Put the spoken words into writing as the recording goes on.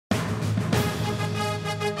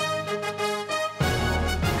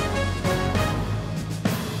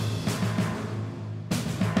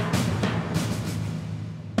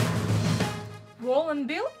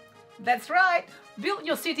build? That's right, build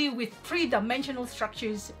your city with three-dimensional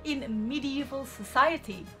structures in medieval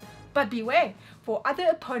society. But beware, for other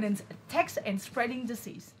opponents' attacks and spreading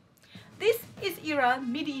disease. This is Era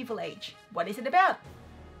Medieval Age. What is it about?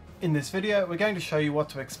 In this video, we're going to show you what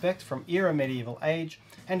to expect from Era Medieval Age,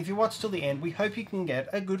 and if you watch till the end, we hope you can get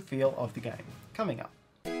a good feel of the game. Coming up.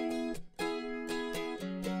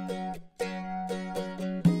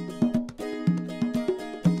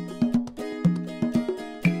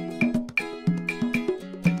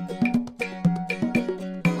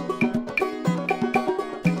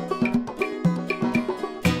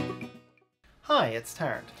 Hi, it's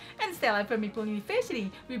Tarrant. And Stella from Meeple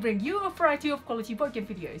University. We bring you a variety of quality board game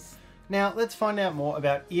videos. Now let's find out more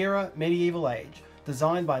about Era Medieval Age,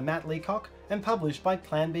 designed by Matt Leacock and published by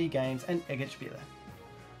Plan B Games and Eggertspiele.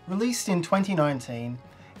 Released in 2019,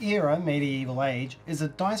 Era Medieval Age is a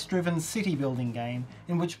dice-driven city-building game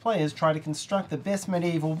in which players try to construct the best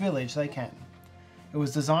medieval village they can. It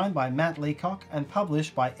was designed by Matt Leacock and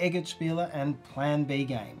published by Eggertspiele and Plan B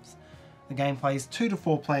Games. The game plays 2 to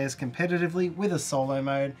 4 players competitively with a solo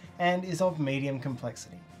mode and is of medium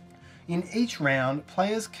complexity. In each round,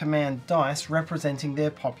 players command dice representing their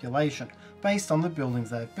population based on the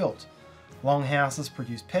buildings they've built. Longhouses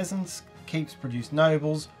produce peasants, keeps produce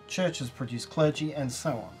nobles, churches produce clergy, and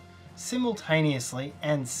so on. Simultaneously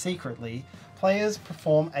and secretly, players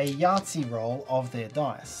perform a Yahtzee roll of their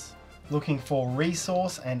dice, looking for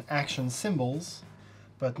resource and action symbols,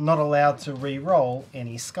 but not allowed to re-roll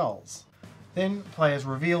any skulls. Then players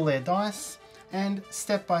reveal their dice and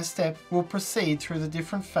step by step will proceed through the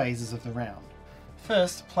different phases of the round.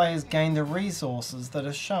 First, players gain the resources that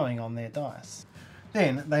are showing on their dice.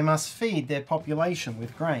 Then they must feed their population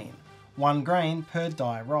with grain, 1 grain per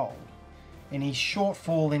die rolled. Any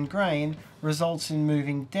shortfall in grain results in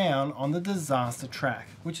moving down on the disaster track,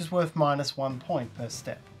 which is worth -1 point per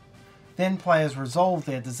step. Then players resolve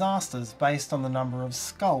their disasters based on the number of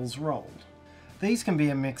skulls rolled. These can be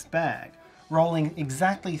a mixed bag. Rolling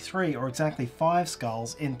exactly 3 or exactly 5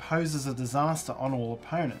 skulls imposes a disaster on all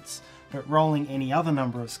opponents, but rolling any other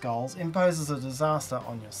number of skulls imposes a disaster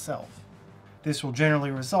on yourself. This will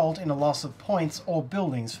generally result in a loss of points or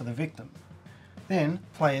buildings for the victim. Then,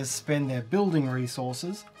 players spend their building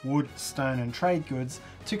resources, wood, stone and trade goods,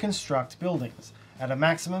 to construct buildings, at a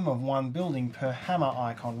maximum of 1 building per hammer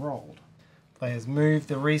icon rolled. Players move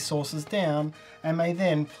the resources down and may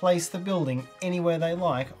then place the building anywhere they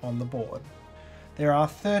like on the board. There are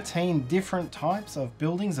 13 different types of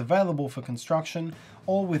buildings available for construction,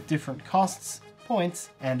 all with different costs, points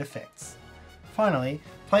and effects. Finally,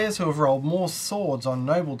 players who have rolled more swords on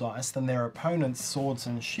noble dice than their opponent's swords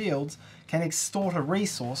and shields can extort a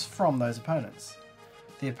resource from those opponents.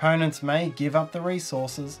 The opponents may give up the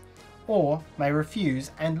resources, or may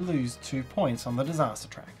refuse and lose 2 points on the disaster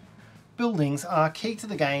track. Buildings are key to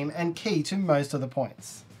the game and key to most of the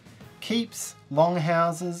points. Keeps,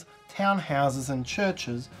 longhouses, townhouses and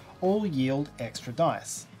churches all yield extra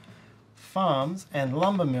dice. Farms and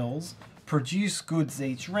lumber mills produce goods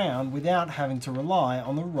each round without having to rely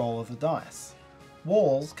on the roll of the dice.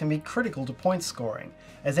 Walls can be critical to point scoring,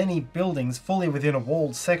 as any buildings fully within a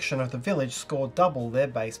walled section of the village score double their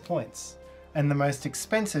base points. And the most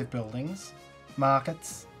expensive buildings,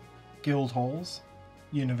 markets, guild halls,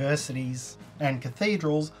 universities and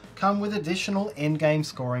cathedrals come with additional endgame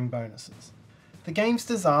scoring bonuses. The game's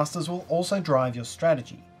disasters will also drive your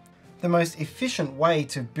strategy. The most efficient way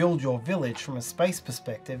to build your village from a space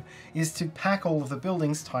perspective is to pack all of the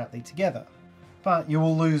buildings tightly together. But you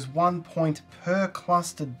will lose 1 point per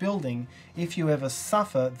clustered building if you ever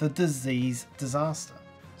suffer the disease disaster.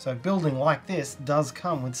 So building like this does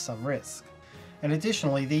come with some risk. And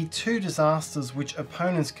additionally, the 2 disasters which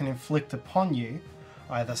opponents can inflict upon you,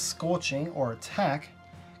 either scorching or attack,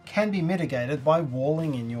 can be mitigated by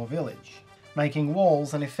walling in your village, making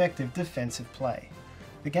walls an effective defensive play.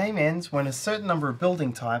 The game ends when a certain number of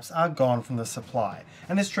building types are gone from the supply,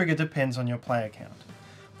 and this trigger depends on your player count.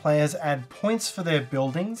 Players add points for their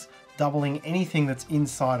buildings, doubling anything that's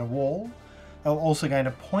inside a wall. They'll also gain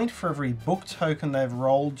a point for every book token they've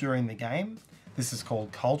rolled during the game. This is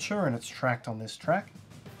called culture and it's tracked on this track.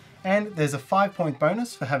 And there's a 5-point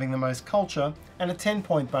bonus for having the most culture and a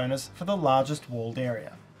 10-point bonus for the largest walled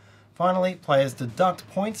area. Finally, players deduct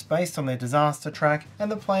points based on their disaster track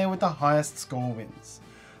and the player with the highest score wins.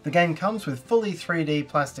 The game comes with fully 3D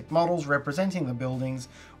plastic models representing the buildings,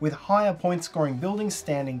 with higher point scoring buildings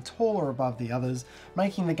standing taller above the others,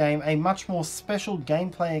 making the game a much more special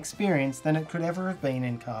gameplay experience than it could ever have been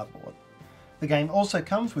in cardboard. The game also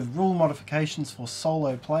comes with rule modifications for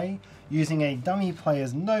solo play, using a dummy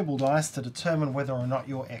player's noble dice to determine whether or not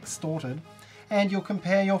you're extorted, and you'll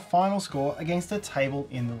compare your final score against a table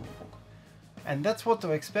in the rulebook. And that's what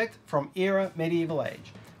to expect from Era Medieval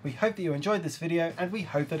Age. We hope that you enjoyed this video and we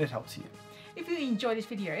hope that it helps you. If you enjoyed this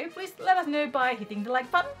video, please let us know by hitting the like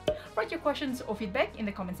button. Write your questions or feedback in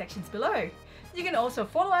the comment sections below. You can also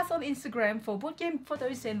follow us on Instagram for board game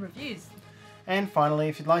photos and reviews. And finally,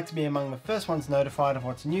 if you'd like to be among the first ones notified of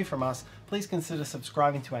what's new from us, please consider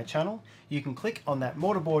subscribing to our channel. You can click on that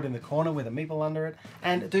mortarboard in the corner with a meeple under it,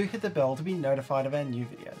 and do hit the bell to be notified of our new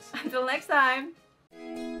videos. Until next time!